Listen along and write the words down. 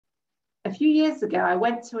a few years ago, I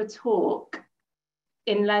went to a talk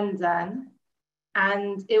in London,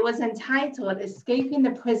 and it was entitled Escaping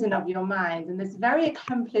the Prison of Your Mind. And this very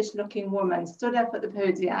accomplished looking woman stood up at the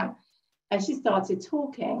podium and she started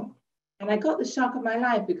talking. And I got the shock of my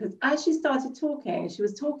life, because as she started talking, she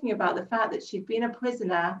was talking about the fact that she'd been a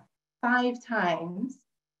prisoner 5 times.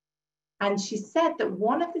 And she said that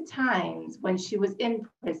one of the times when she was in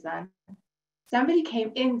prison, somebody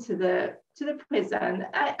came into the prison,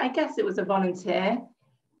 I guess it was a volunteer,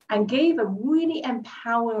 and gave a really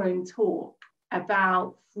empowering talk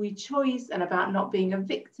about free choice and about not being a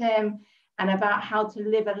victim and about how to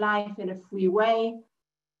live a life in a free way.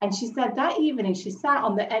 And she said that evening she sat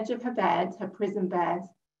on the edge of her bed, her prison bed,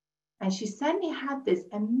 and she suddenly had this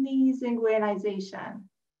amazing realization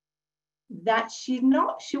that she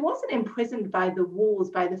wasn't imprisoned by the walls,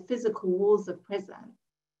 by the physical walls of prison.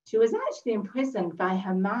 She was actually imprisoned by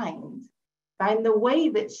her mind, by the way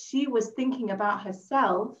that she was thinking about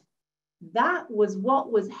herself. That was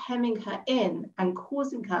what was hemming her in and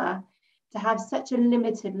causing her to have such a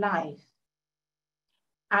limited life.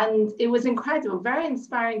 And it was incredible, very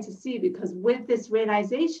inspiring to see, because with this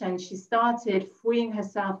realization, she started freeing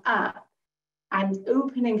herself up and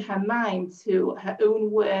opening her mind to her own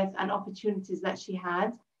worth and opportunities that she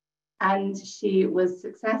had. And she was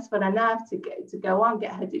successful enough to go on,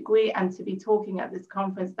 get her degree, and to be talking at this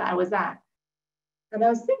conference that I was at. And I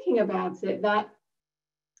was thinking about it, that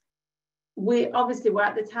we're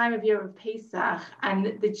at the time of year of Pesach,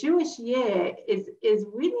 and the Jewish year is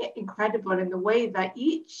really incredible in the way that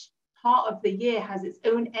each part of the year has its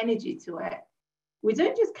own energy to it. We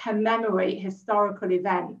don't just commemorate historical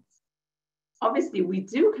events. Obviously, we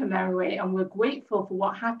do commemorate and we're grateful for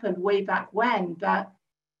what happened way back when, but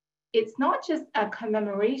it's not just a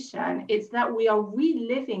commemoration, it's that we are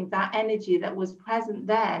reliving that energy that was present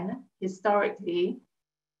then, historically.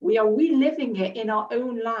 We are reliving it in our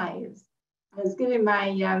own lives. I was giving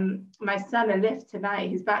my son a lift tonight.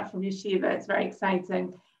 He's back from yeshiva. It's very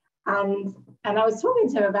exciting. And I was talking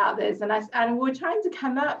to him about this, and we were trying to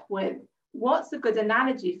come up with what's a good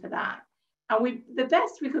analogy for that. And the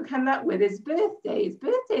best we could come up with is birthdays.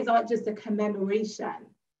 Birthdays aren't just a commemoration.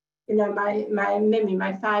 You know, my Mimi,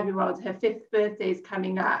 my 5-year-old, her 5th birthday is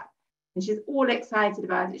coming up, and she's all excited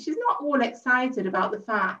about it. She's not all excited about the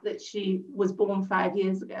fact that she was born 5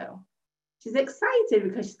 years ago. She's excited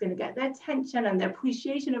because she's going to get their attention and the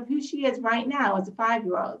appreciation of who she is right now as a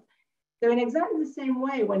 5-year-old. So in exactly the same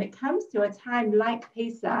way, when it comes to a time like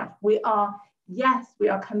Pesach, we are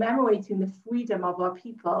commemorating the freedom of our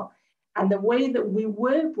people and the way that we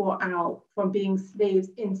were brought out from being slaves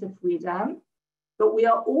into freedom. But we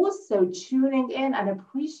are also tuning in and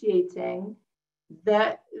appreciating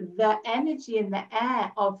the energy in the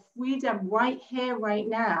air of freedom right here, right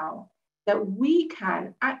now, that we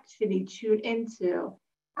can actually tune into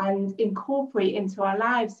and incorporate into our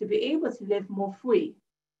lives to be able to live more free.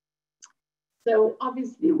 So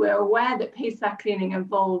obviously we're aware that Pesach cleaning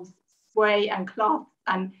involves spray and cloth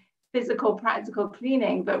and physical, practical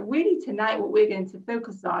cleaning, but really tonight what we're going to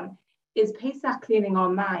focus on is Pesach cleaning our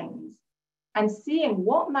minds and seeing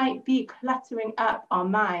what might be cluttering up our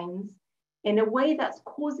minds in a way that's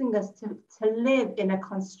causing us to live in a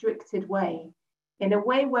constricted way, in a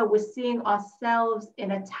way where we're seeing ourselves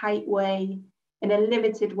in a tight way, in a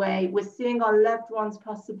limited way. We're seeing our loved ones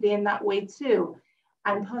possibly in that way too,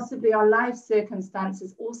 and possibly our life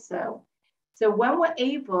circumstances also. So when we're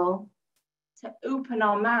able to open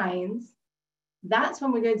our minds, that's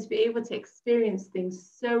when we're going to be able to experience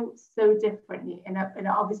things so differently,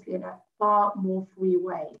 obviously in a far more free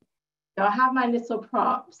way. So I have my little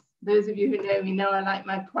props. Those of you who know me know I like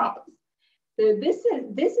my props. So this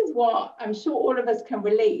is what I'm sure all of us can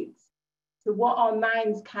relate to, what our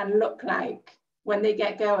minds can look like when they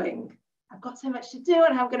get going. I've got so much to do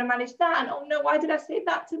and how I'm going to manage that. And oh no, why did I say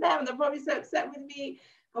that to them? And they're probably so upset with me.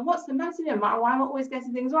 And what's the matter? Why am I always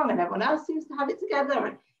getting things wrong? And everyone else seems to have it together.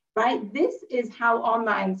 And, right? This is how our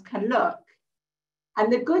minds can look.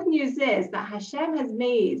 And the good news is that Hashem has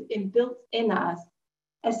made and built in us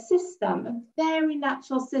a system, a very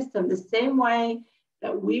natural system, the same way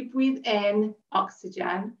that we breathe in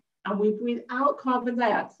oxygen and we breathe out carbon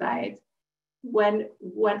dioxide. When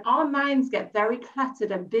our minds get very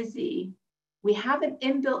cluttered and busy, we have an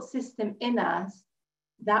inbuilt system in us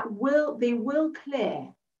that they will clear.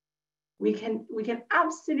 We can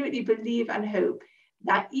absolutely believe and hope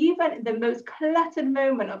that even the most cluttered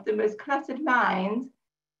moment of the most cluttered mind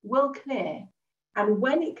will clear. And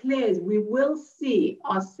when it clears, we will see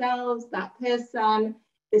ourselves, that person,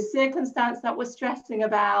 the circumstance that we're stressing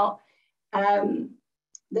about, the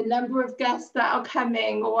number of guests that are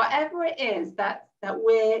coming, or whatever it is that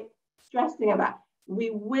we're stressing about. We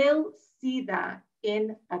will see that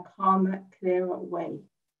in a calmer, clearer way.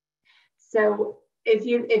 So if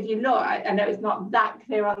you look, I know it's not that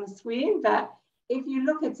clear on the screen, but if you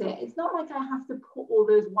look at it, it's not like I have to put all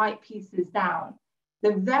those white pieces down.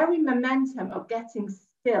 The very momentum of getting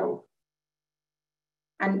still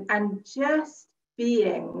and just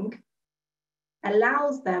being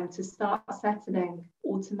allows them to start settling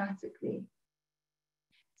automatically.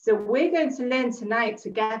 So we're going to learn tonight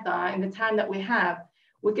together in the time that we have,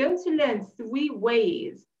 we're going to learn 3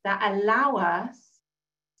 ways that allow us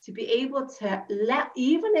to be able to let,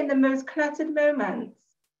 even in the most cluttered moments,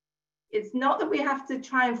 it's not that we have to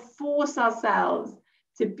try and force ourselves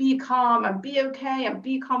to be calm and be okay and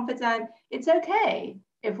be confident. It's okay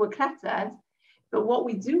if we're cluttered. But what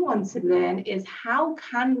we do want to learn is how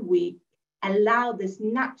can we allow this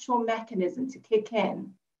natural mechanism to kick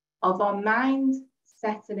in of our mind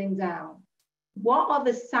settling down? What are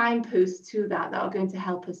the signposts to that are going to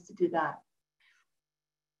help us to do that?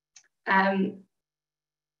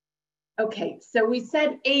 Okay, so we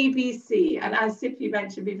said ABC, and as Sippy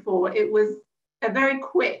mentioned before, it was a very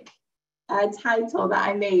quick title that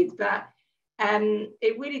I made, but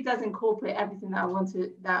it really does incorporate everything that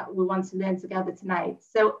we want to learn together tonight.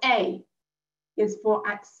 So A is for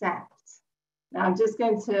accept. Now I'm just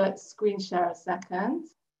going to screen share a second.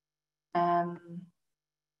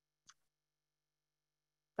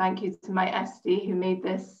 Thank you to my SD who made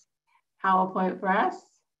this PowerPoint for us.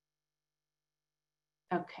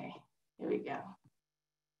 Okay, here we go.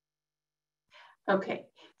 Okay,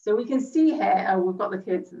 so we can see here, oh, we've got the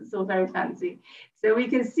kids, it's all very fancy. So we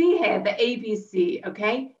can see here the ABC,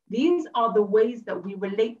 okay? These are the ways that we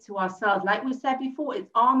relate to ourselves. Like we said before, it's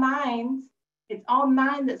our mind. It's our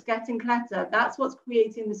mind that's getting cluttered. That's what's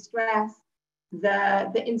creating the stress,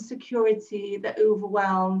 the insecurity, the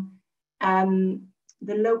overwhelm,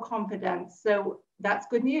 the low confidence. So that's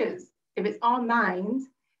good news. If it's our mind,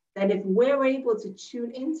 then if we're able to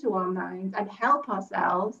tune into our mind and help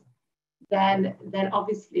ourselves, then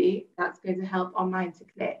obviously that's going to help our mind to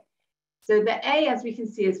clear. So the A, as we can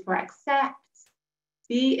see, is for accept,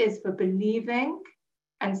 B is for believing,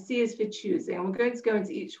 and C is for choosing. And we're going to go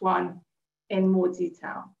into each one in more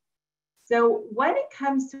detail. So when it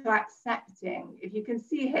comes to accepting, if you can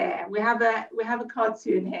see here, we have a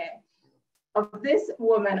cartoon here of this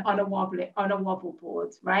woman on a wobble board,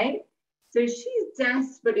 right? So she's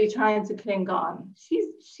desperately trying to cling on.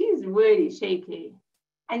 She's really shaky.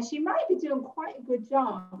 And she might be doing quite a good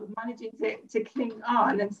job of managing to cling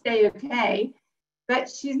on and stay okay, but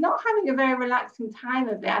she's not having a very relaxing time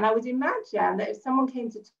of it. And I would imagine that if someone came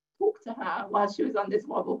to talk to her while she was on this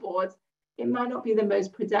wobble board, it might not be the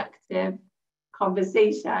most productive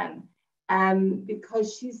conversation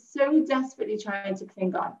because she's so desperately trying to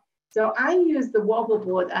cling on. So I use the wobble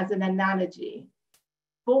board as an analogy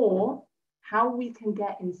for how we can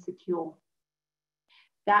get insecure.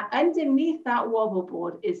 That underneath that wobble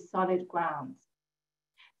board is solid ground.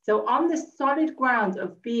 So on the solid ground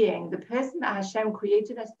of being the person that Hashem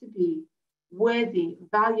created us to be, worthy,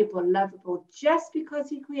 valuable, lovable, just because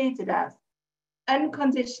he created us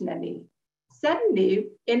unconditionally, suddenly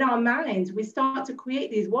in our minds, we start to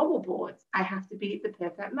create these wobble boards. I have to be the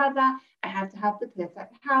perfect mother. I have to have the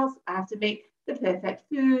perfect house. I have to make the perfect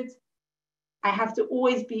food. I have to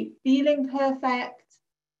always be feeling perfect.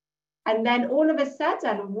 And then all of a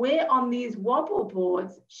sudden, we're on these wobble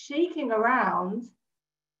boards, shaking around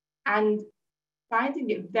and finding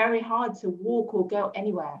it very hard to walk or go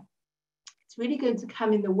anywhere. It's really going to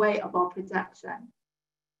come in the way of our protection.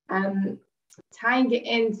 Tying it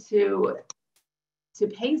into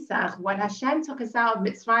Pesach, when Hashem took us out of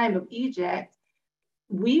Mitzrayim, of Egypt,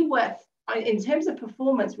 we were, in terms of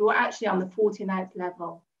performance, we were actually on the 49th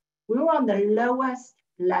level. We were on the lowest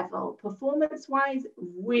level, performance-wise,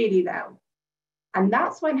 really low. And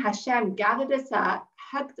that's when Hashem gathered us up,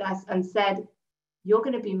 hugged us, and said, you're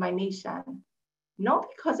going to be my nation. Not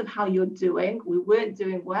because of how you're doing, we weren't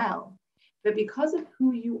doing well, but because of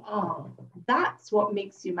who you are. That's what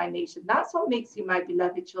makes you my nation. That's what makes you my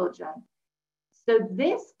beloved children. So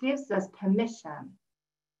this gives us permission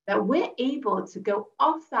that we're able to go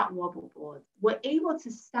off that wobble board. We're able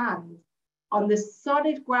to stand on the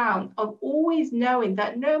solid ground of always knowing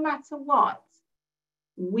that no matter what,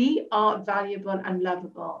 we are valuable and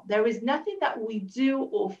lovable. There is nothing that we do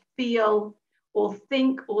or feel or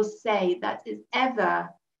think or say that is ever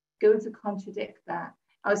going to contradict that.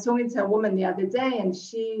 I was talking to a woman the other day, and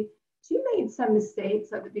she made some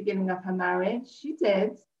mistakes at the beginning of her marriage. She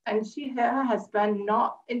did, and she hurt her husband,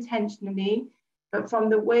 not intentionally, but from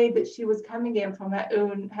the way that she was coming in from her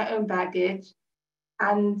own baggage.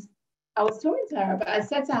 And I was talking to her, but I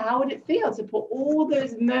said to her, how would it feel to put all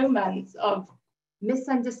those moments of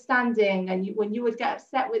misunderstanding and when you would get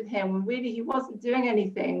upset with him when really he wasn't doing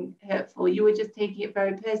anything hurtful, you were just taking it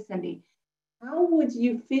very personally. How would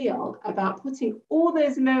you feel about putting all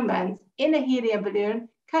those moments in a helium balloon,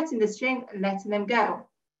 cutting the string and letting them go?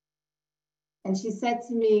 And she said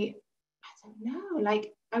to me, I don't know,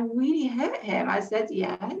 like I really hurt him. I said,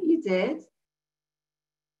 yeah, you did.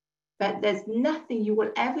 But there's nothing you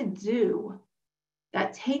will ever do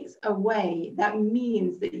that takes away, that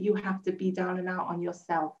means that you have to be down and out on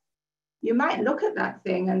yourself. You might look at that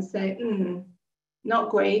thing and say, not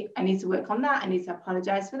great. I need to work on that. I need to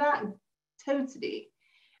apologize for that. Totally.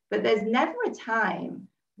 But there's never a time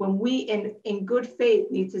when we in good faith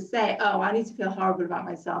need to say, oh, I need to feel horrible about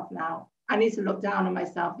myself now. I need to look down on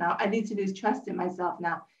myself now. I need to lose trust in myself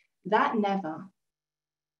now. That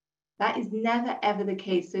is never, ever the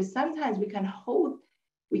case. So sometimes we can hold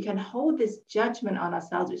this judgment on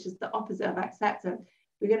ourselves, which is the opposite of acceptance.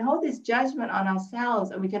 We can hold this judgment on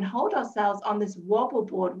ourselves, and we can hold ourselves on this wobble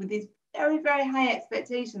board with these very, very high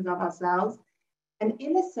expectations of ourselves. And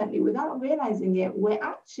innocently, without realizing it, we're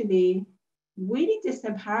actually really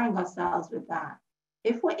disempowering ourselves with that.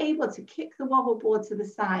 If we're able to kick the wobble board to the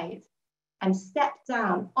side and step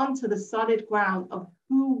down onto the solid ground of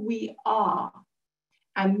who we are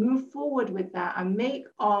and move forward with that and make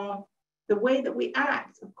the way that we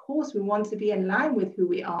act, of course, we want to be in line with who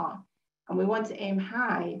we are and we want to aim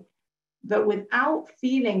high, but without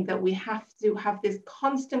feeling that we have to have this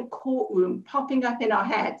constant courtroom popping up in our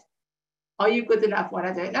head. Are you good enough? Well,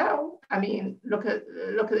 I don't know. I mean, look at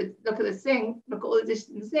the sink, look at all the dishes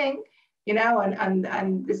in the sink, you know,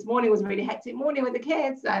 and this morning was a really hectic morning with the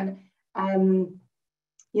kids, and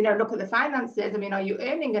you know, look at the finances. I mean, are you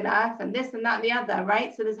earning enough? And this and that and the other,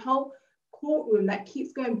 right? So this whole courtroom that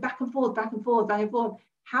keeps going back and forth, back and forth, back and forth.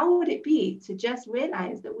 How would it be to just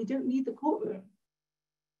realize that we don't need the courtroom?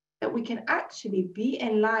 That we can actually be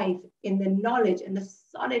in life in the knowledge, in the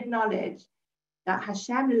solid knowledge that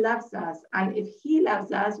Hashem loves us. And if he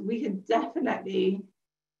loves us, we can definitely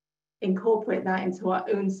incorporate that into our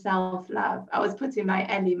own self-love. I was putting my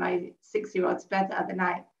Ellie, my 6-year-old, to bed the other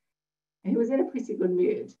night. And he was in a pretty good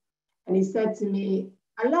mood. And he said to me,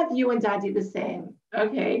 I love you and Daddy the same.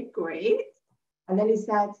 Okay, great. And then he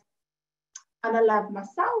said, and I love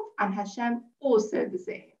myself and Hashem also the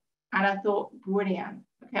same. And I thought, brilliant.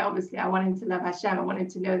 Okay, obviously I want him to love Hashem. I want him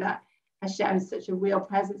to know that Hashem is such a real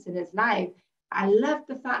presence in his life. I love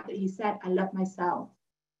the fact that he said, I love myself.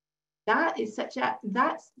 That is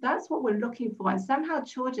that's what we're looking for. And somehow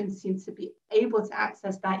children seem to be able to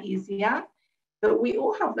access that easier. But we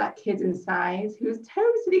all have that kid inside who's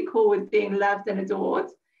totally cool with being loved and adored.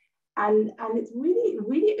 And it's really,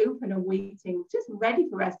 really open and waiting, just ready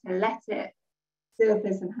for us to let it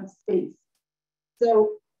surface and have space.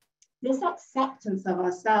 So this acceptance of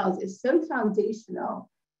ourselves is so foundational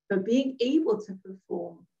for being able to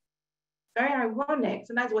perform. Very ironic.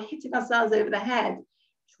 Sometimes we're hitting ourselves over the head,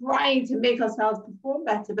 trying to make ourselves perform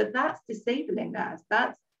better, but that's disabling us.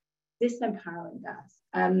 That's disempowering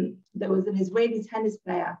us. There was an Israeli tennis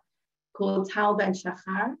player called Tal Ben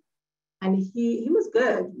Shachar, and he was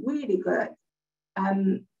good, really good.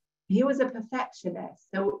 He was a perfectionist.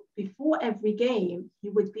 So before every game, he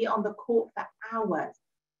would be on the court for hours,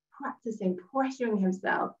 practicing, pressuring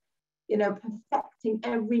himself, you know, perfecting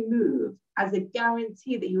every move as a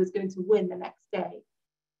guarantee that he was going to win the next day.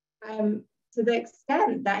 To the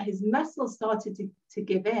extent that his muscles started to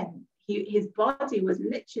give in. His body was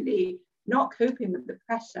literally not coping with the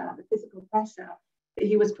pressure, the physical pressure that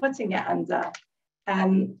he was putting it under.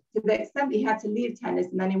 To the extent that he had to leave tennis,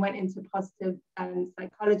 and then he went into positive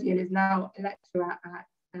psychology and is now a lecturer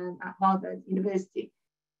at Harvard University.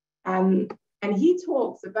 And he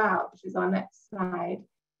talks about, which is our next slide,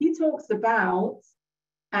 he talks about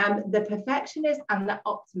the perfectionist and the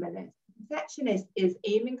optimalist. The perfectionist is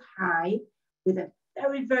aiming high with a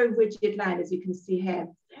very, very rigid line, as you can see here,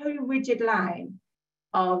 very rigid line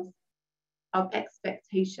of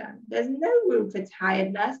expectation. There's no room for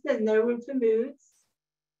tiredness. There's no room for moods.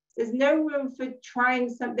 There's no room for trying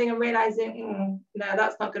something and realizing, no,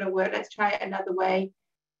 that's not going to work. Let's try it another way.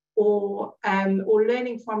 Or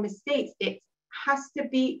learning from mistakes. It has to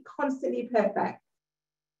be constantly perfect.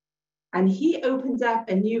 And he opened up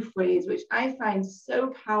a new phrase, which I find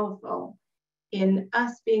so powerful in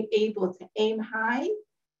us being able to aim high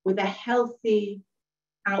with a healthy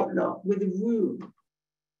outlook, with room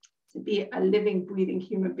to be a living, breathing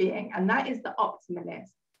human being. And that is the optimalist.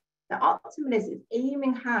 The optimalist is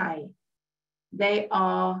aiming high. They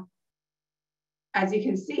are, as you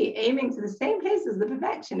can see, aiming to the same place as the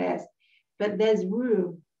perfectionist, but there's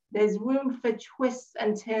room There's room for twists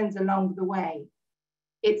and turns along the way.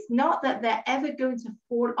 It's not that they're ever going to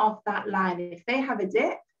fall off that line. If they have a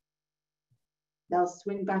dip, they'll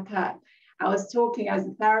swing back up. As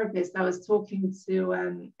a therapist, I was talking to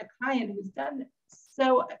a client who's done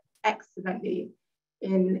so excellently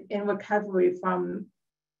in recovery from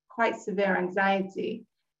quite severe anxiety.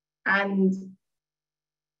 And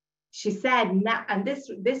she said, now, and this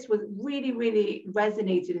was really, really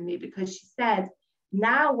resonated in me, because she said,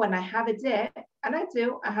 now when I have a dip, and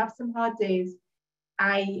I have some hard days,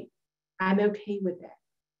 I'm okay with it.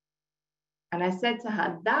 And I said to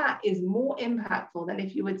her, that is more impactful than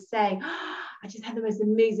if you would say, oh, I just had the most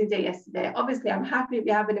amazing day yesterday. Obviously, I'm happy if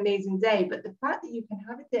you have an amazing day, but the fact that you can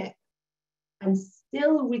have a dip and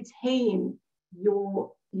still retain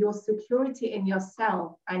your security in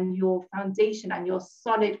yourself and your foundation and your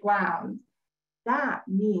solid ground, that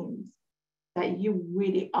means that you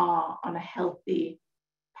really are on a healthy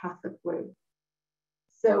path of growth.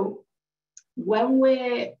 So when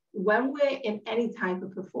we're in any type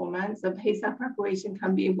of performance, so Pesach preparation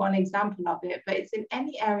can be one example of it, but it's in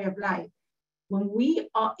any area of life. When we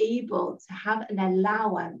are able to have an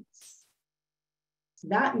allowance,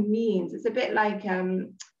 that means it's a bit like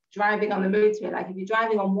driving on the motorway. Like if you're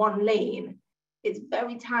driving on one lane, it's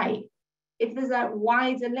very tight. If there's a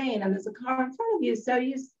wider lane and there's a car in front of you, so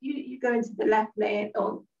you go into the left lane,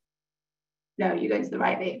 or no, you go into the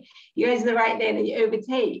right lane. You go into the right lane and you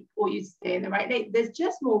overtake, or you stay in the right lane. There's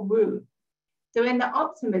just more room. So in the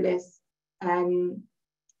optimalist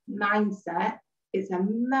mindset, it's a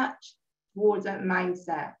much broader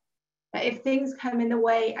mindset. That if things come in the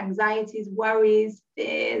way, anxieties, worries,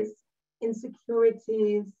 fears,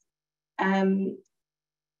 insecurities,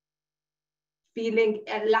 feeling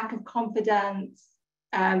a lack of confidence,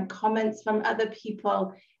 comments from other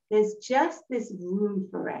people, there's just this room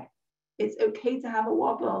for it. It's okay to have a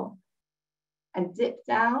wobble and dip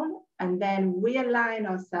down and then realign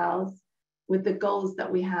ourselves with the goals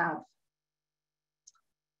that we have.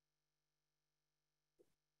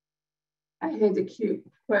 I heard a cute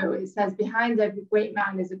quote. It says, behind every great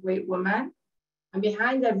man is a great woman, and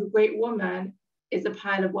behind every great woman is a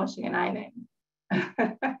pile of washing and ironing.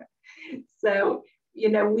 So, you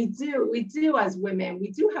know, we do as women,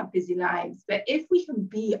 we do have busy lives, but if we can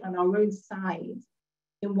be on our own side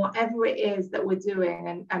in whatever it is that we're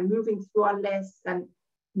doing and moving through our lists and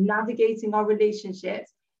navigating our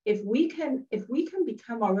relationships, if we can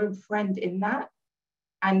become our own friend in that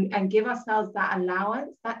and give ourselves that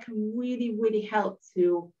allowance, that can really, really help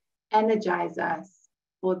to energize us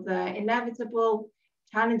for the inevitable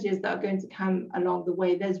challenges that are going to come along the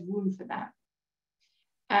way. There's room for that.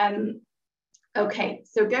 Okay,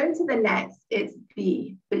 so going to the next, it's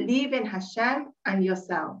B, believe in Hashem and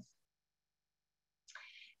yourself.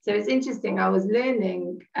 So it's interesting, I was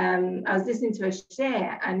listening to a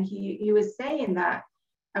share, and he was saying that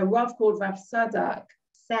a Rav called Rav Sadak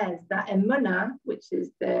says that emunah, which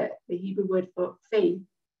is the Hebrew word for faith,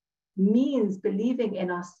 means believing in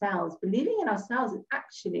ourselves. Believing in ourselves is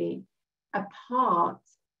actually a part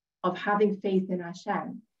of having faith in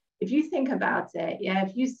Hashem. If you think about it, yeah,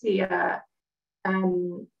 if you see a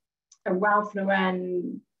Ralph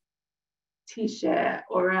Lauren t-shirt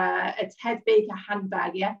or a Ted Baker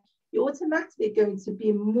handbag, yeah, you're automatically going to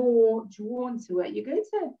be more drawn to it. You're going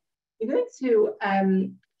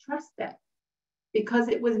to trust it because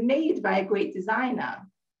it was made by a great designer.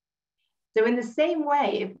 So in the same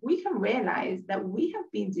way, if we can realize that we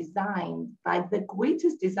have been designed by the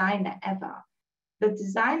greatest designer ever, the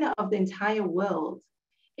designer of the entire world,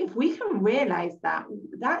 if we can realize that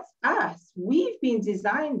that's us, we've been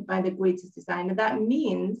designed by the greatest designer, that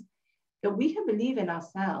means that we can believe in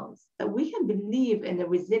ourselves, that we can believe in the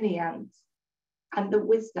resilience and the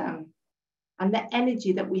wisdom and the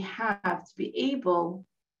energy that we have to be able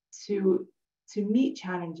to meet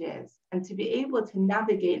challenges and to be able to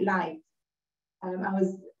navigate life.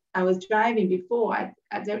 I was driving before, I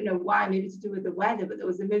don't know why, maybe to do with the weather, but there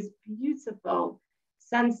was the most beautiful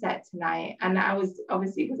sunset tonight. And I was,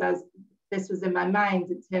 obviously, because this was in my mind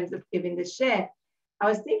in terms of giving the share, I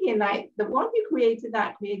was thinking like, the one who created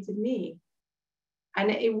that created me. And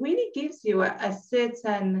it really gives you a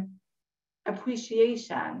certain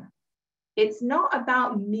appreciation. It's not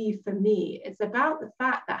about me for me. It's about the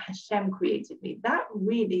fact that Hashem created me. That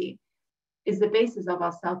really is the basis of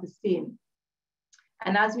our self-esteem.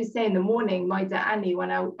 And as we say in the morning, my Annie, when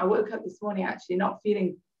I woke up this morning, actually not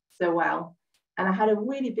feeling so well, and I had a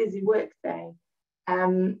really busy work day.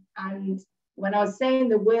 And when I was saying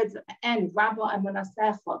the words at the end, Rabba Emunah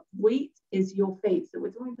Secha, great is your faith. So we're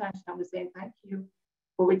talking to Hashem, we're saying, thank you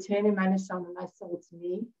for returning my neshama, my soul to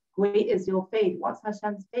me. great is your faith. What's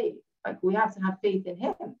Hashem's faith? Like, we have to have faith in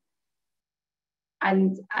him.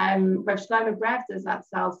 And Rav Shlomo Brevda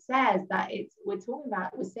Zatzal says that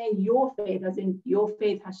we're saying your faith, as in your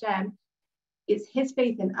faith, Hashem, is his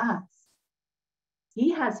faith in us.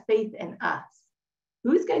 He has faith in us.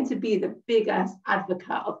 Who's going to be the biggest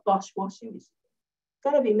advocate of Bosch washing machine? It's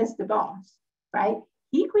going to be Mr. Bosch, right?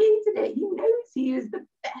 He created it. He knows he used the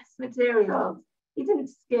best materials. He didn't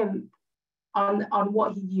skimp on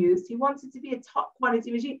what he used. He wanted to be a top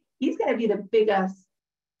quality machine. He's going to be the biggest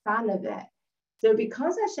fan of it. So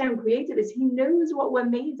because Hashem created us, he knows what we're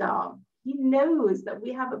made of. He knows that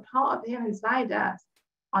we have a part of him inside us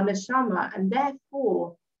on the Shama, and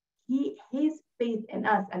therefore his faith in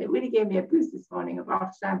us, and it really gave me a boost this morning of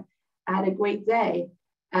Hashem. I had a great day.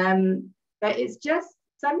 But it's just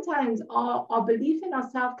sometimes our belief in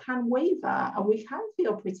ourselves can waver and we can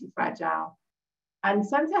feel pretty fragile. And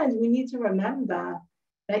sometimes we need to remember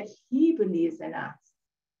that he believes in us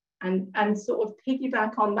and sort of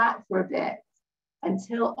piggyback on that for a bit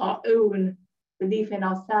until our own belief in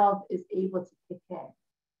ourselves is able to kick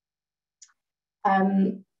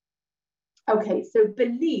in. Okay, so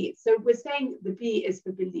belief. So we're saying the B is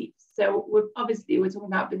for belief. So we're talking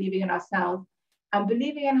about believing in ourselves and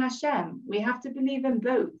believing in Hashem. We have to believe in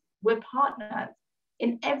both. We're partners.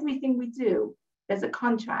 In everything we do, there's a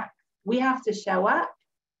contract. We have to show up.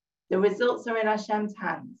 The results are in Hashem's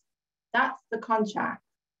hands. That's the contract.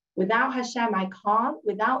 Without Hashem, I can't.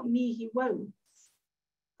 Without me, he won't.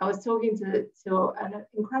 I was talking to an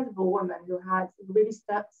incredible woman who really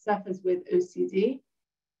suffers with OCD.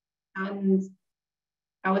 And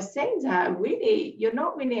I was saying to her, really, you're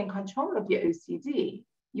not really in control of your OCD.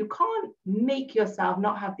 You can't make yourself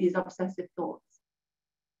not have these obsessive thoughts.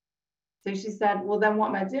 So she said, well, then what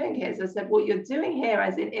am I doing here? So I said, what you're doing here,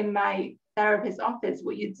 as in my therapist's office,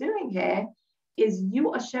 what you're doing here is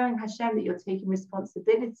you are showing Hashem that you're taking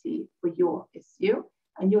responsibility for your issue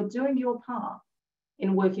and you're doing your part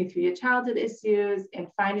in working through your childhood issues, in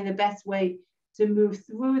finding the best way to move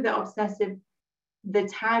through the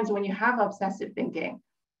times when you have obsessive thinking.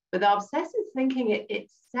 But the obsessive thinking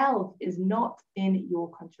itself is not in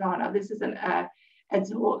your control. Now, this isn't a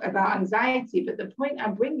talk about anxiety, but the point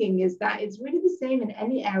I'm bringing is that it's really the same in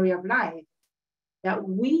any area of life, that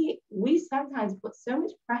we sometimes put so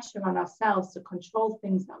much pressure on ourselves to control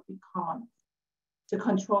things that we can't, to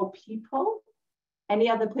control people, any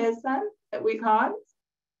other person that we can't,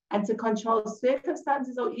 and to control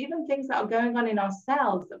circumstances or even things that are going on in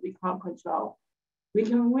ourselves that we can't control. We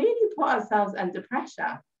can really put ourselves under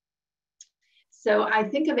pressure. So I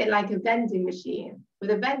think of it like a vending machine. With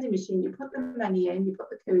a vending machine, you put the money in, you put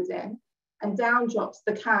the code in, and down drops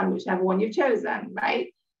the can, whichever one you've chosen,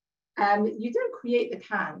 right? You don't create the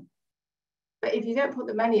can, but if you don't put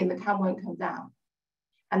the money in, the can won't come down.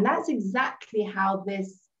 And that's exactly how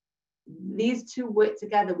these two work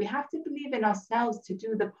together. We have to believe in ourselves to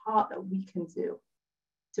do the part that we can do,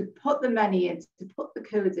 to put the money in, to put the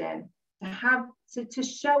code in, to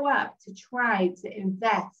show up, to try, to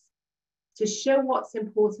invest, to show what's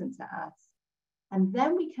important to us. And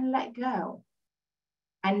then we can let go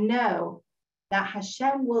and know that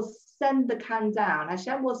Hashem will send the can down.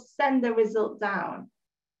 Hashem will send the result down.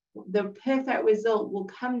 The perfect result will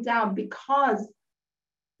come down because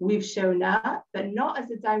we've shown up, but not as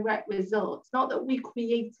a direct result. It's not that we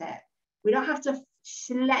create it. We don't have to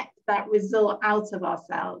schlep that result out of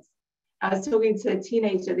ourselves. I was talking to a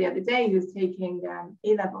teenager the other day who's taking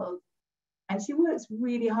A-levels, and she works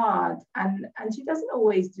really hard and she doesn't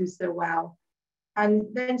always do so well. And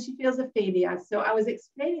then she feels a failure. So I was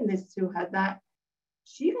explaining this to her, that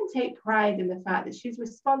she can take pride in the fact that she's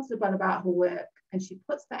responsible about her work and she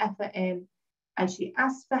puts the effort in and she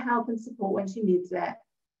asks for help and support when she needs it.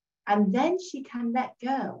 And then she can let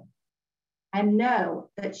go and know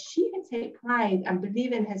that she can take pride and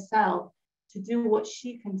believe in herself to do what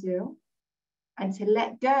she can do and to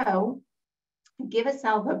let go and give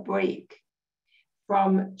herself a break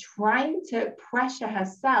from trying to pressure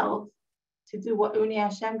herself to do what only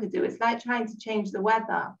Hashem could do. It's like trying to change the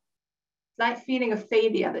weather. It's like feeling a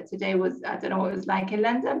failure. That today was, I don't know what it was like in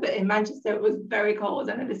London, but in Manchester it was very cold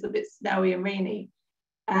and a little bit snowy and rainy.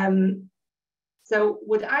 So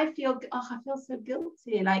would I feel, I feel so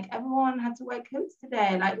guilty. Like everyone had to wear coats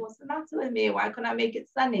today. Like, what's the matter with me? Why couldn't I make it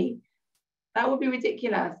sunny? That would be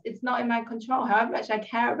ridiculous. It's not in my control. However much I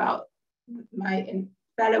care about my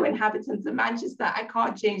fellow inhabitants of Manchester, I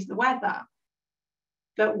can't change the weather.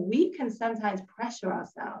 But we can sometimes pressure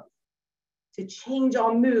ourselves to change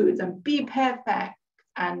our moods and be perfect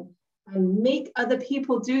and make other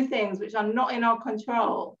people do things which are not in our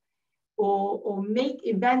control. or make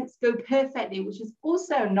events go perfectly, which is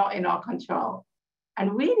also not in our control.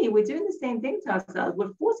 And really, we're doing the same thing to ourselves.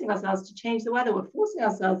 We're forcing ourselves to change the weather. We're forcing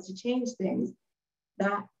ourselves to change things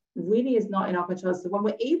that really is not in our control. So when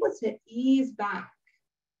we're able to ease back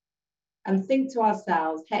and think to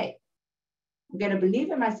ourselves, hey, I'm going to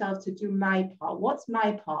believe in myself to do my part. What's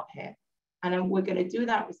my part here? And then we're going to do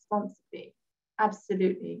that responsibly.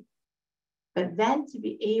 Absolutely. But then to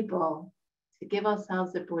be able to give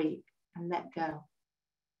ourselves a break and let go.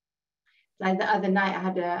 Like the other night,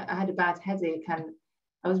 I had a bad headache and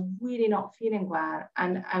I was really not feeling well.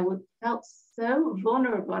 And I felt so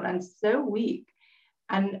vulnerable and so weak.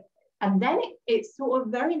 And then it sort of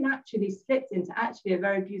very naturally slipped into actually a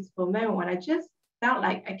very beautiful moment when I just felt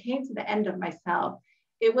like I came to the end of myself.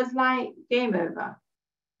 It was like game over.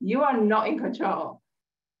 You are not in control.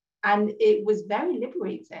 And it was very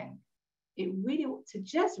liberating. It really, to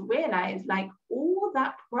just realize like all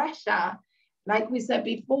that pressure, like we said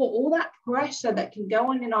before, all that pressure that can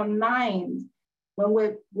go on in our mind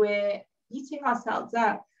when we're beating ourselves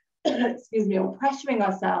up, excuse me, or pressuring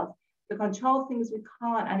ourselves to control things we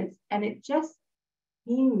can't. And it just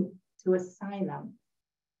came to a silence.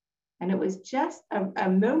 And it was just a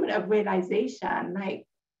moment of realization, like,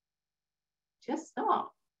 just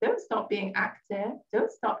stop. Don't stop being active.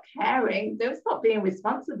 Don't stop caring. Don't stop being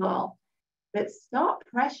responsible. But stop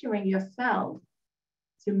pressuring yourself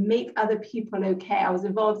to make other people okay. I was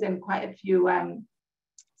involved in quite a few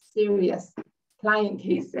serious client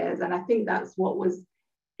cases, and I think that's what was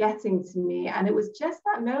getting to me. And it was just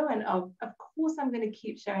that moment of course, I'm going to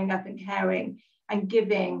keep showing up and caring and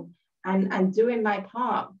giving and doing my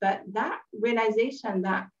part. But that realization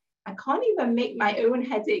that I can't even make my own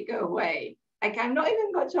headache go away. Like, I'm not even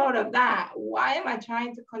in control of that. Why am I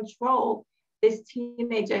trying to control this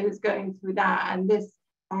teenager who's going through that, and this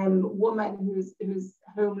woman whose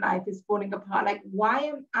home life is falling apart? Like, why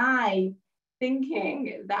am I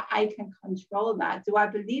thinking that I can control that? Do I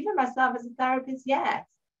believe in myself as a therapist? Yes.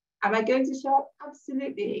 Am I going to show up?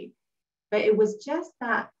 Absolutely. But it was just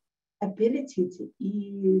that ability to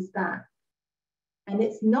ease back. And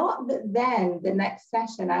it's not that then the next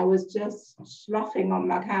session I was just sloughing on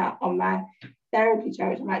my therapy chair,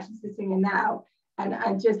 which I'm actually sitting in now,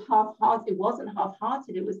 and just half-hearted. It wasn't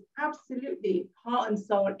half-hearted. It was absolutely heart and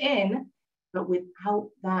soul in, but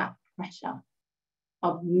without that pressure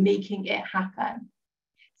of making it happen.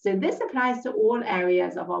 So this applies to all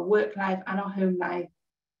areas of our work life and our home life,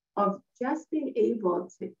 of just being able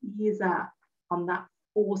to ease up on that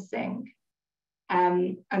forcing,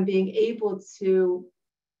 and being able to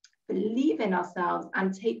believe in ourselves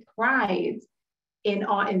and take pride in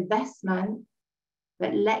our investment,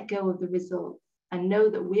 but let go of the results and know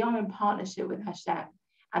that we are in partnership with Hashem.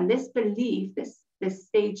 And this belief, this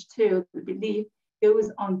stage 2, the belief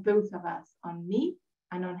goes on both of us, on me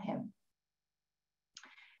and on him.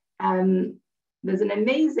 There's an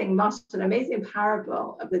amazing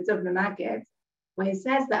parable of the Dubna Maggid, where he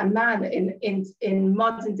says that a man in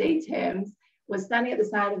modern day terms was standing at the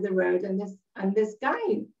side of the road, and this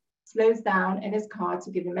guy slows down in his car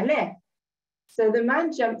to give him a lift. So the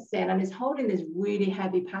man jumps in and is holding this really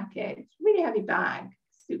heavy package, really heavy bag,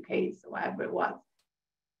 suitcase, or whatever it was.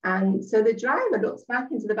 And so the driver looks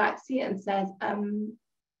back into the back seat and says,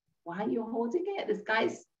 why are you holding it? This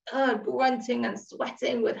guy's grunting and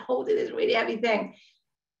sweating with holding this really heavy thing.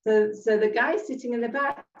 So the guy sitting in the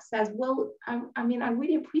back says, well, I mean, I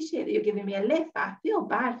really appreciate that you're giving me a lift, but I feel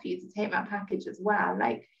bad for you to take my package as well.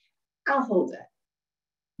 Like, I'll hold it,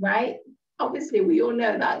 right? Obviously, we all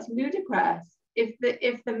know that's ludicrous.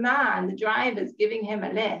 If the man, the driver, is giving him a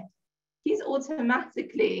lift, he's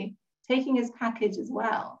automatically taking his package as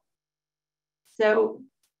well. So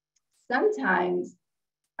sometimes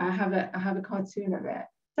I have a cartoon of it.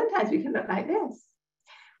 Sometimes we can look like this,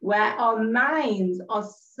 where our minds are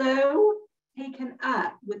so taken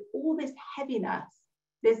up with all this heaviness.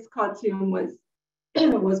 This cartoon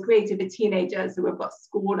was created for teenagers who have got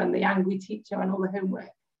school and the angry teacher and all the homework.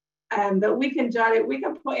 But we can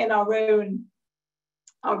put in our own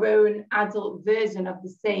adult version of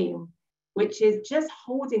the same, which is just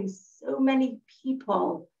holding so many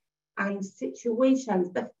people and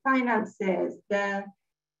situations, the finances, the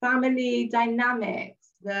family dynamics,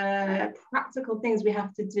 the practical things we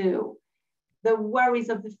have to do, the worries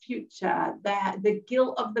of the future, the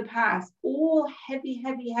guilt of the past, all heavy,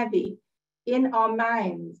 heavy, heavy in our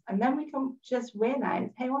minds. And then we can just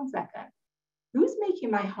realize, hey, 1 second, who's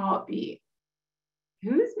making my heart beat?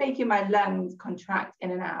 Who's making my lungs contract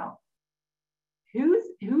in and out? Who's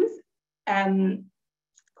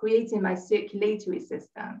creating my circulatory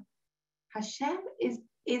system? Hashem is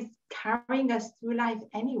carrying us through life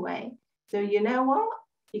anyway. So you know what?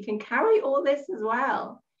 You can carry all this as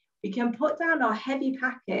well. We can put down our heavy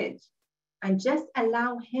package and just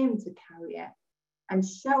allow him to carry it and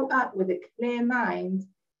show up with a clear mind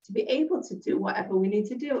to be able to do whatever we need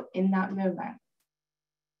to do in that moment.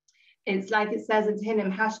 It's like it says in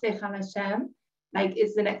Tehillim, Hashtech on Hashem, like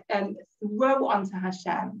it's an throw onto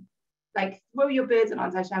Hashem, like throw your burden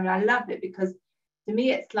onto Hashem. And I love it because to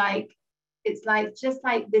me, it's like just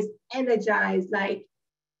like this energized, like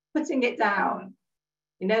putting it down,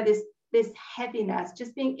 you know, this heaviness,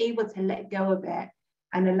 just being able to let go of it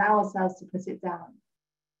and allow ourselves to put it down.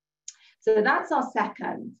 So that's our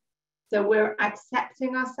second. So we're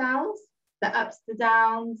accepting ourselves, the ups, the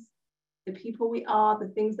downs, the people we are, the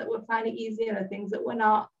things that we're finding easy and the things that we're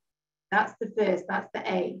not. That's the first, that's the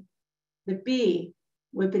A. The B,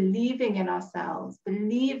 we're believing in ourselves,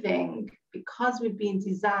 believing because we've been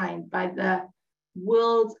designed by the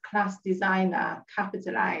world-class designer,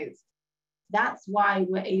 capitalized. That's why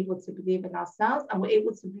we're able to believe in ourselves and we're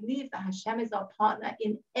able to believe that Hashem is our partner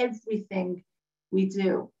in everything we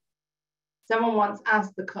do. Someone once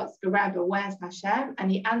asked the Kotzker Rebbe, where's Hashem?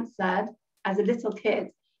 And he answered, as a little kid,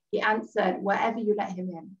 he answered, wherever you let him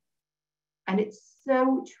in. And it's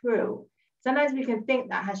so true. Sometimes we can think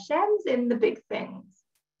that Hashem's in the big things,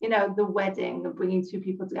 you know, the wedding, the bringing two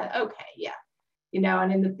people together. Okay, yeah. You know,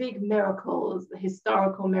 and in the big miracles, the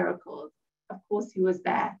historical miracles, of course he was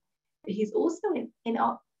there. But he's also in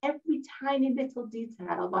our every tiny little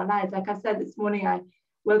detail of our lives. Like I said this morning, I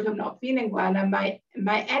woke up not feeling well and my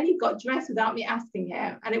Ellie got dressed without me asking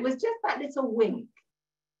him. And it was just that little wink.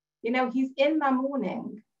 You know, he's in my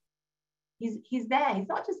morning. He's there. He's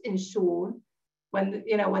not just in shul when,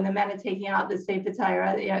 you know, when the men are taking out the Sefer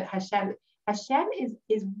Torah, you know, Hashem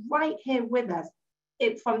is right here with us.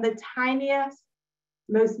 It's from the tiniest,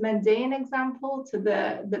 most mundane example to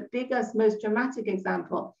the biggest, most dramatic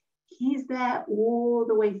example. He's there all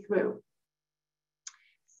the way through.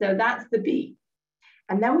 So that's the B.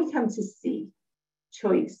 And then we come to C,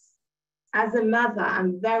 choice. As a mother,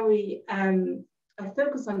 I'm very, I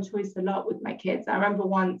focus on choice a lot with my kids. I remember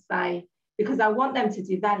once because I want them to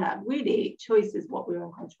develop, really, choice is what we're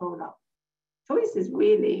in control of. Choice is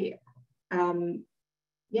really,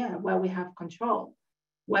 where we have control,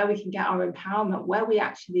 where we can get our empowerment, where we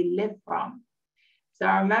actually live from. So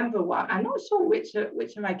I remember I'm not sure which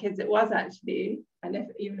of my kids it was actually, and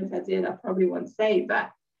even if I did, I probably won't say, but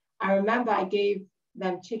I remember I gave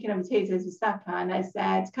them chicken and potatoes for supper and I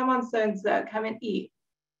said, come on, so-and-so, come and eat.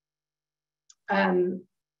 And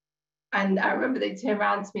I remember they turned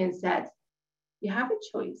around to me and said, you have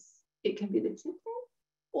a choice. It can be the chicken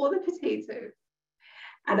or the potatoes.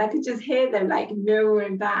 And I could just hear them like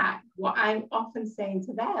mirroring back what I'm often saying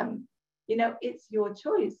to them. You know, it's your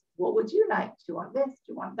choice. What would you like? Do you want this?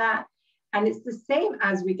 Do you want that? And it's the same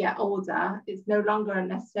as we get older. It's no longer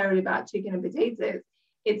necessarily about chicken and potatoes.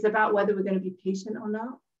 It's about whether we're going to be patient or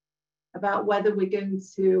not, about whether we're going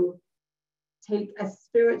to take a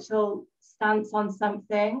spiritual stance on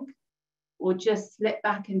something or just slip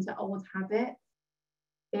back into old habits.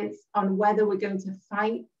 It's on whether we're going to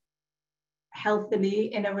fight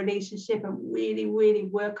healthily in a relationship and really, really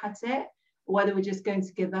work at it, or whether we're just going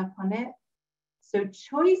to give up on it. So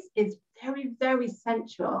choice is very, very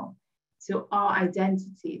central to our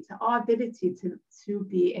identity, to our ability to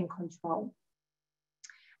be in control.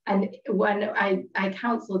 And when I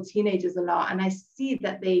counsel teenagers a lot, and I see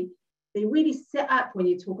that they really sit up when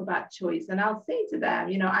you talk about choice. And I'll say to them,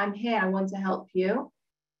 you know, I'm here, I want to help you,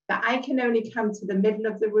 but I can only come to the middle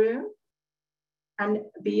of the room. And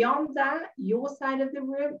beyond that, your side of the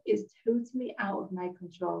room is totally out of my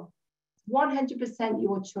control. 100%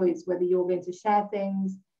 your choice, whether you're going to share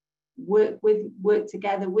things, work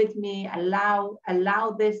together with me,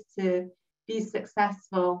 allow this to be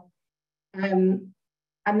successful. And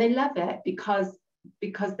they love it because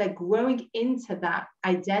they're growing into that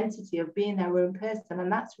identity of being their own person.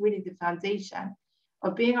 And that's really the foundation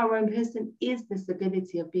of being our own person, is this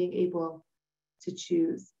ability of being able to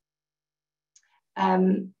choose.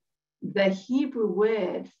 The Hebrew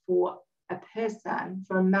word for a person,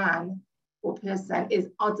 for a man or person, is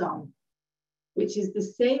Adam, which is the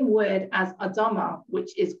same word as Adama,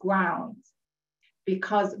 which is ground.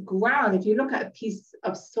 Because ground, if you look at a piece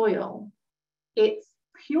of soil, it's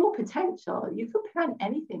pure potential. You could plant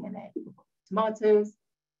anything in it. You could put tomatoes,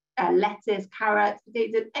 lettuce, carrots,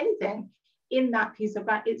 potatoes, anything in that piece of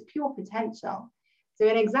ground. It's pure potential. So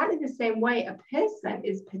in exactly the same way, a person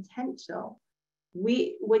is potential.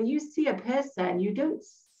 When you see a person,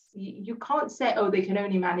 you can't say, oh, they can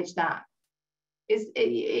only manage that.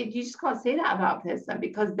 You just can't say that about a person,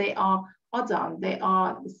 because they are Odom. They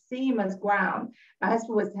are the same as ground. My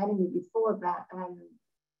husband was telling me before that,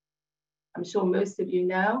 I'm sure most of you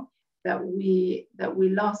know, that we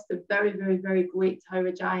lost a very, very, very great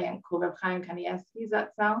Torah giant called Rav Chaim Kanievsky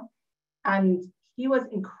Zatzal. And he was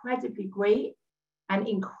incredibly great and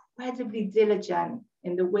incredibly diligent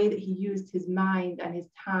in the way that he used his mind and his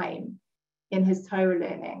time in his Torah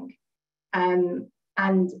learning. And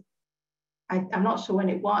I'm not sure when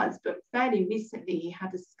it was, but fairly recently he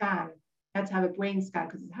had a scan. He had to have a brain scan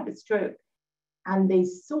because he had a stroke. And they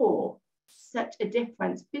saw such a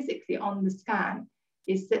difference physically on the scan.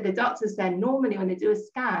 They said, the doctor said, normally when they do a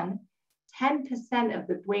scan, 10% of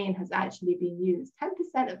the brain has actually been used.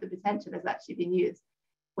 10% of the potential has actually been used.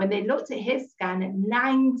 When they looked at his scan,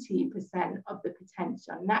 90% of the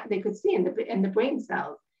potential, they could see in the brain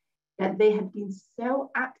cells that they had been so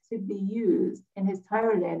actively used in his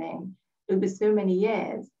Torah learning over so many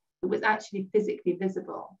years, it was actually physically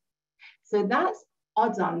visible. So that's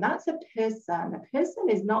Odom, that's a person. A person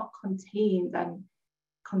is not contained and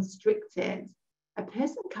constricted. A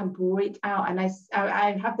person can break out, and I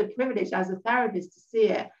have the privilege as a therapist to see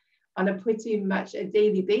it on a pretty much a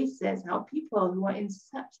daily basis, how people who are in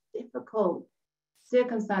such difficult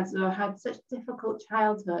circumstances or had such difficult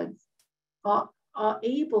childhoods are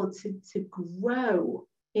able to grow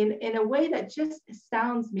in a way that just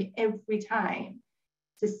astounds me every time,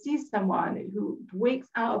 to see someone who breaks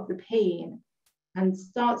out of the pain and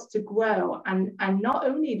starts to grow, and not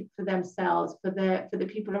only for themselves, for the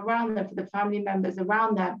people around them, for the family members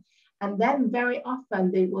around them. And then very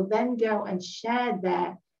often they will then go and share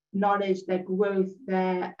their knowledge, their growth,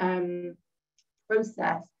 their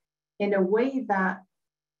process in a way that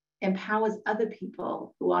empowers other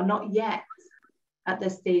people who are not yet at the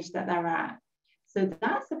stage that they're at. So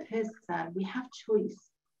that's a person. We have choice.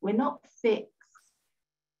 We're not fixed.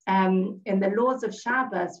 In the laws of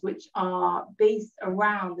Shabbos, which are based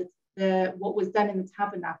around what was done in the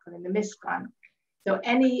tabernacle, in the Mishkan. So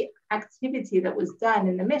any activity that was done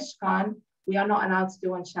in the Mishkan, we are not allowed to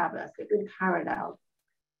do on Shabbos. It all parallel.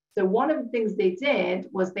 So one of the things they did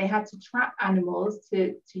was they had to trap animals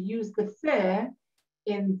to use the fur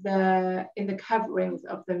in the coverings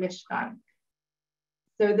of the Mishkan.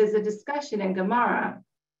 So there's a discussion in Gemara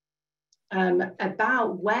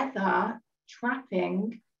about whether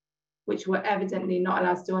trapping, which were evidently not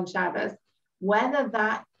allowed to do on Shabbos, whether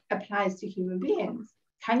that applies to human beings.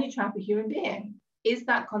 Can you trap a human being? Is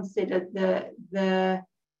that considered the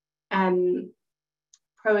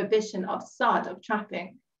prohibition of sod, of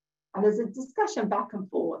trapping? And there's a discussion back and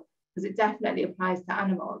forth, because it definitely applies to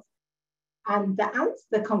animals. And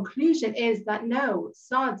the conclusion is that no,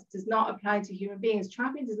 sod does not apply to human beings.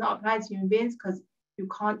 Trapping does not apply to human beings because you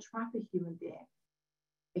can't trap a human being.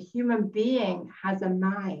 A human being has a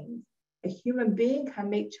mind. A human being can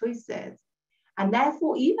make choices. And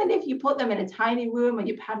therefore, even if you put them in a tiny room and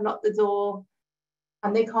you padlock the door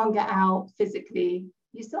and they can't get out physically,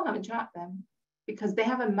 you still haven't trapped them, because they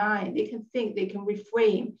have a mind. They can think, they can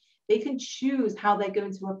reframe, they can choose how they're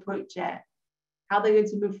going to approach it, how they're going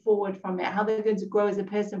to move forward from it, how they're going to grow as a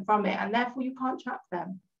person from it. And therefore, you can't trap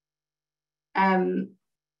them.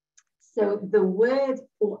 So the word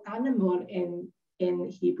for animal in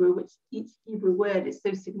Hebrew, which each Hebrew word is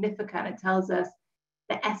so significant, it tells us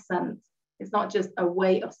the essence. It's not just a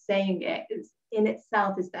way of saying it, it's in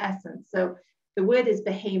itself is the essence. So the word is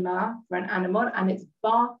behema for an animal, and it's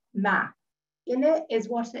ba-ma. In it is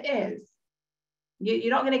what it is.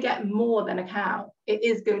 You're not going to get more than a cow. It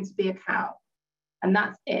is going to be a cow, and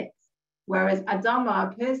that's it. Whereas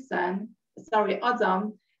Adama,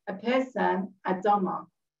 Adam, a person, Adama,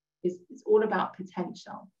 is all about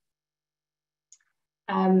potential.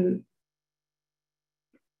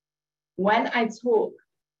 When I talk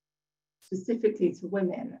specifically to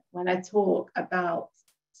women, when I talk about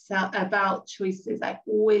choices, I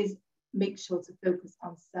always make sure to focus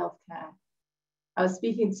on self-care. I was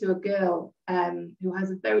speaking to a girl who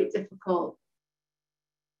has a very difficult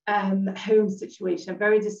home situation,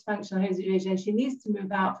 very dysfunctional home situation. She needs to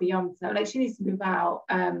move out for Yom Tov, like she needs to move out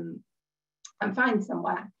and find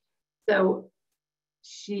somewhere. So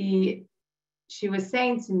she was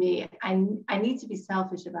saying to me, I need to be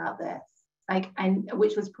selfish about this,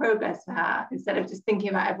 which was progress for her. Instead of just thinking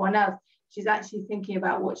about everyone else, she's actually thinking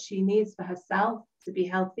about what she needs for herself to be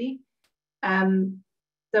healthy.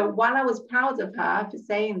 So while I was proud of her for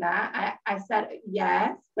saying that, I said,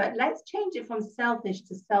 yes, but let's change it from selfish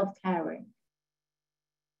to self-caring.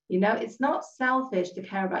 You know, it's not selfish to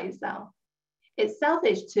care about yourself. It's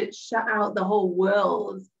selfish to shut out the whole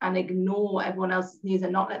world and ignore everyone else's needs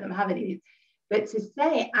and not let them have any needs. But to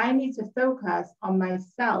say, I need to focus on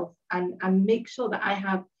myself and make sure that I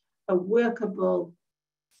have a workable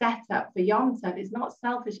setup for Yom Tov. It's not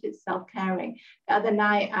selfish, it's self-caring. The other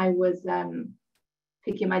night I was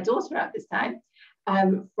picking my daughter up this time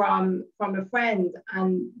from a friend,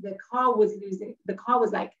 and the car was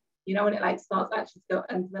like, you know, when it like starts actually to go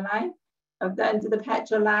under the line of the under the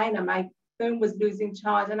petrol line, and my phone was losing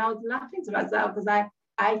charge, and I was laughing to myself because I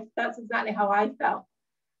that's exactly how I felt.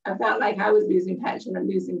 I felt like I was losing petrol and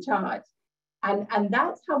losing charge. And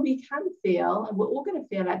that's how we can feel, and we're all going to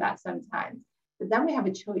feel like that sometimes. But then we have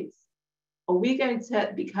a choice. Are we going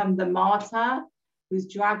to become the martyr who's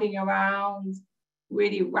dragging around,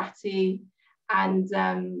 really ratty, and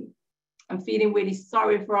feeling really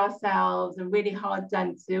sorry for ourselves and really hard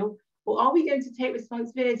done to? Or are we going to take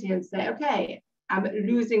responsibility and say, okay, I'm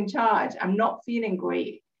losing charge, I'm not feeling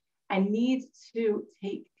great, I need to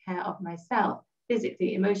take care of myself,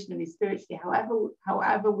 physically, emotionally, spiritually,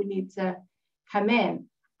 however we need to come in.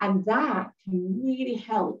 And that can really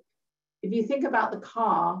help. If you think about the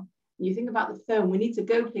car, you think about the phone, we need to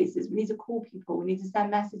go places, we need to call people, we need to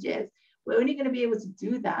send messages. We're only going to be able to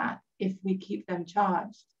do that if we keep them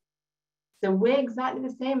charged. So we're exactly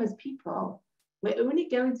the same as people. We're only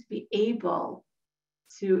going to be able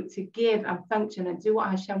to give and function and do what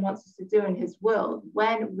Hashem wants us to do in his world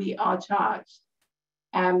when we are charged.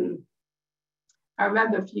 I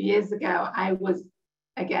remember a few years ago, I was,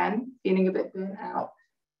 again, feeling a bit burnt out.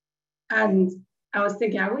 And I was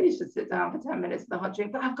thinking, I really should sit down for 10 minutes with a hot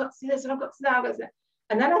drink, but I've got to do this and I've got to do that, I've got to do that.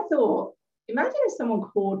 And then I thought, imagine if someone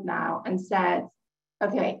called now and said,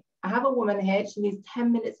 okay, I have a woman here, she needs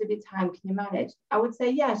 10 minutes of your time, can you manage? I would say,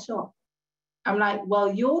 yeah, sure. I'm like,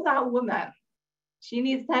 well, you're that woman. She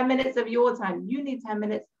needs 10 minutes of your time. You need 10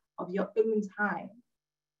 minutes of your own time.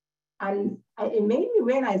 And it made me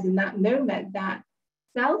realize in that moment that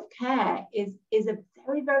self-care is a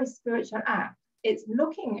very, very spiritual act. It's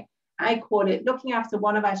I call it looking after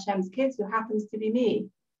one of Hashem's kids who happens to be me.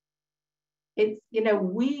 It's, you know,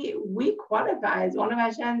 we qualify as one of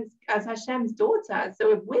Hashem's daughters.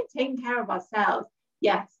 So if we're taking care of ourselves,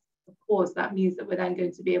 yes, of course, that means that we're then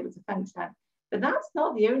going to be able to function. But that's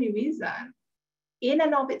not the only reason. In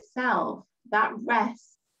and of itself, that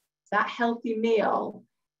rest, that healthy meal,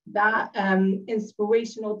 that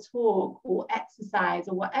inspirational talk or exercise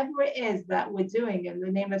or whatever it is that we're doing in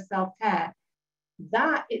the name of self-care,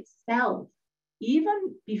 that itself,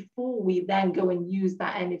 even before we then go and use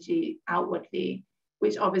that energy outwardly,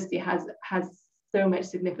 which obviously has so much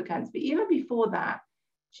significance, but even before that,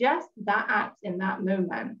 just that act in that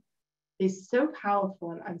moment is so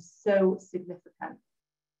powerful and so significant.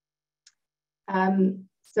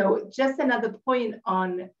 So just another point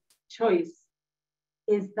on choice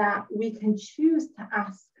is that we can choose to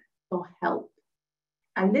ask for help.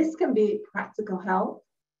 And this can be practical help,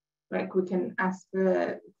 like we can ask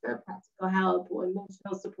for practical help or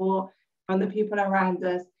emotional support from the people around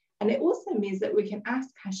us. And it also means that we can ask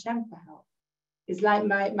Hashem for help. It's like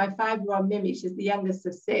my 5-year-old Mimi, she's the youngest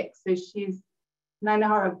of 6. So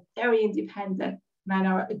Nainara, very independent,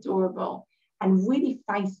 Nainara, adorable, and really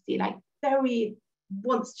feisty, like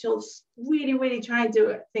she'll really, really try and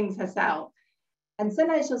do things herself. And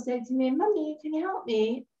sometimes she'll say to me, Mummy, can you help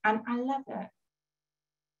me? And I love it.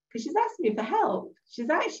 Because she's asking me for help.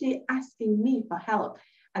 She's actually asking me for help.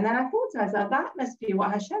 And then I thought to myself, that must be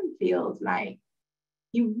what Hashem feels like.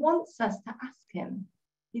 He wants us to ask him.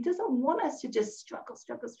 He doesn't want us to just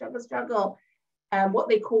struggle, what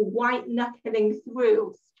they call white knuckling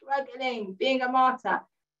through, struggling, being a martyr.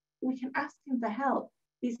 We can ask him for help.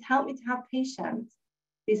 Please help me to have patience.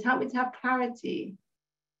 Please help me to have clarity.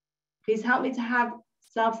 Please help me to have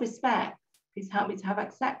self-respect. Please help me to have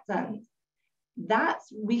acceptance.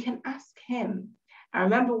 We can ask him. I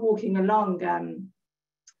remember walking along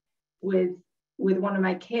with one of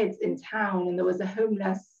my kids in town, and there was a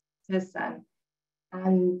homeless person,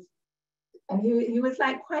 and he was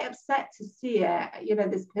like quite upset to see it, you know,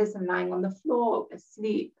 this person lying on the floor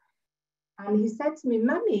asleep. And he said to me,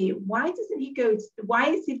 Mummy, why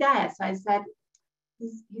is he there? So I said,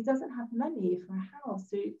 he doesn't have money for a house.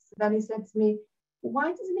 So then he said to me, why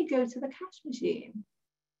doesn't he go to the cash machine?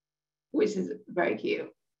 Which is very cute,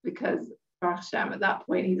 because Baruch Hashem, at that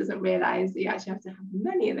point, he doesn't realize that you actually have to have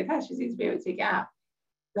money in the cash machine to be able to take it out.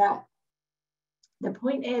 But the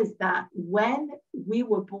point is that when we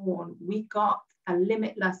were born, we got a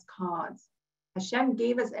limitless card. Hashem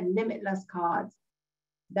gave us a limitless card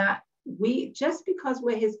that just because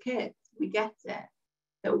we're his kids, we get it,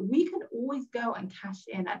 that we can always go and cash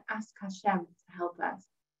in and ask Hashem to help us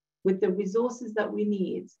with the resources that we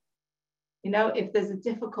need. You know, if there's a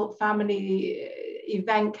difficult family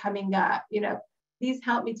event coming up, you know, please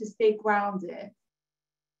help me to stay grounded.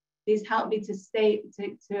 These help me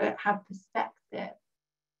to have perspective.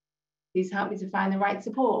 These help me to find the right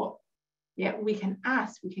support. Yeah, we can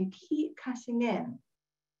ask, we can keep cashing in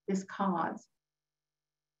this card,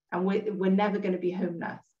 and we're never going to be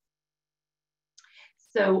homeless.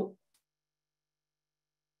 So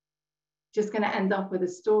just going to end off with a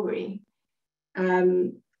story.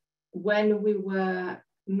 When we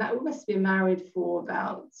must have been married for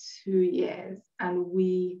about 2 years, and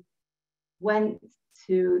we went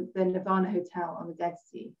to the Nirvana Hotel on the Dead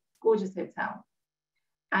Sea, gorgeous hotel.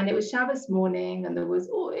 And it was Shabbos morning, and it was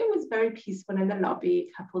very peaceful in the lobby,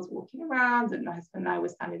 couples walking around, and my husband and I were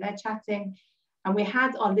standing there chatting. And we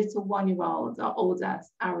had our little 1-year-old, our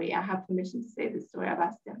oldest, Ari. I have permission to say this story, I've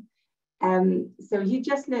asked him. So he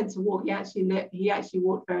just learned to walk. He actually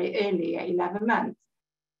walked very early at 11 months.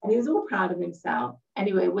 And he was all proud of himself.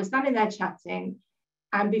 Anyway, we're standing there chatting.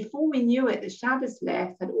 And before we knew it, the Shabbos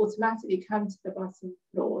lift had automatically come to the bottom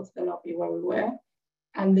floor, to the lobby where we were.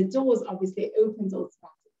 And the doors obviously opened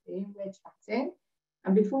automatically. And we're chatting.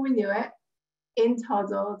 And before we knew it, in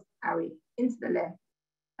toddled Ari into the lift.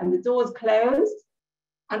 And the doors closed,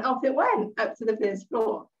 and off it went, up to the first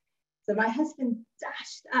floor. So my husband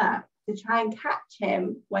dashed up to try and catch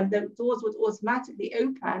him when the doors would automatically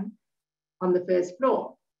open on the first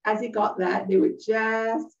floor. As he got there, they were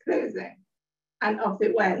just closing, and off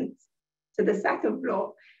it went to the second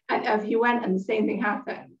floor. And off he went, and the same thing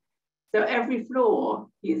happened. So every floor,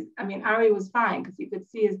 Ari was fine because he could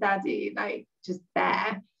see his daddy like just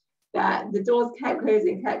there. That the doors kept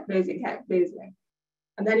closing, kept closing, kept closing.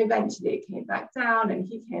 And then eventually it came back down, and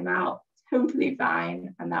he came out totally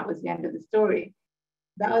fine. And that was the end of the story.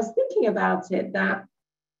 But I was thinking about it, that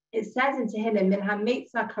it says in Tehillim, Min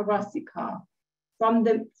hameitza karasika, from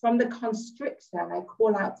the constriction, I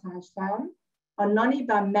call out to Hashem, Anoni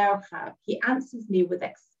b'merchav, he answers me with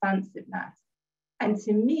expansiveness. And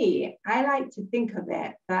to me, I like to think of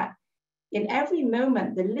it that in every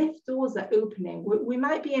moment, the lift doors are opening. We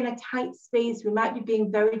might be in a tight space. We might be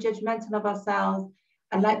being very judgmental of ourselves.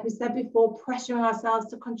 And like we said before, pressuring ourselves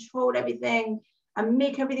to control everything and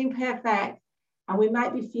make everything perfect. And we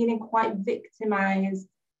might be feeling quite victimized,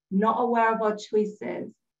 not aware of our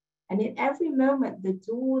choices. And in every moment, the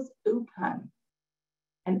doors open.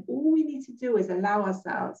 And all we need to do is allow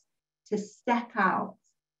ourselves to step out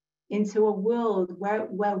into a world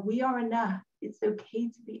where we are enough. It's okay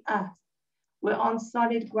to be us. We're on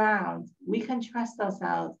solid ground. We can trust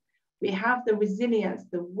ourselves. We have the resilience,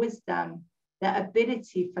 the wisdom, the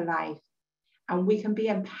ability for life. And we can be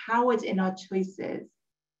empowered in our choices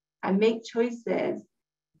and make choices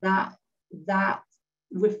that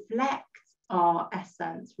reflect our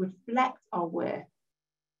essence, reflect our worth.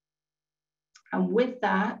 And with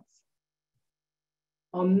that,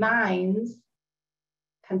 our minds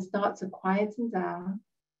can start to quieten down,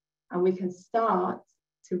 and we can start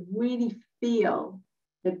to really feel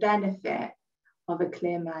the benefit of a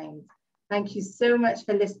clear mind. Thank you so much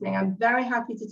for listening. I'm very happy to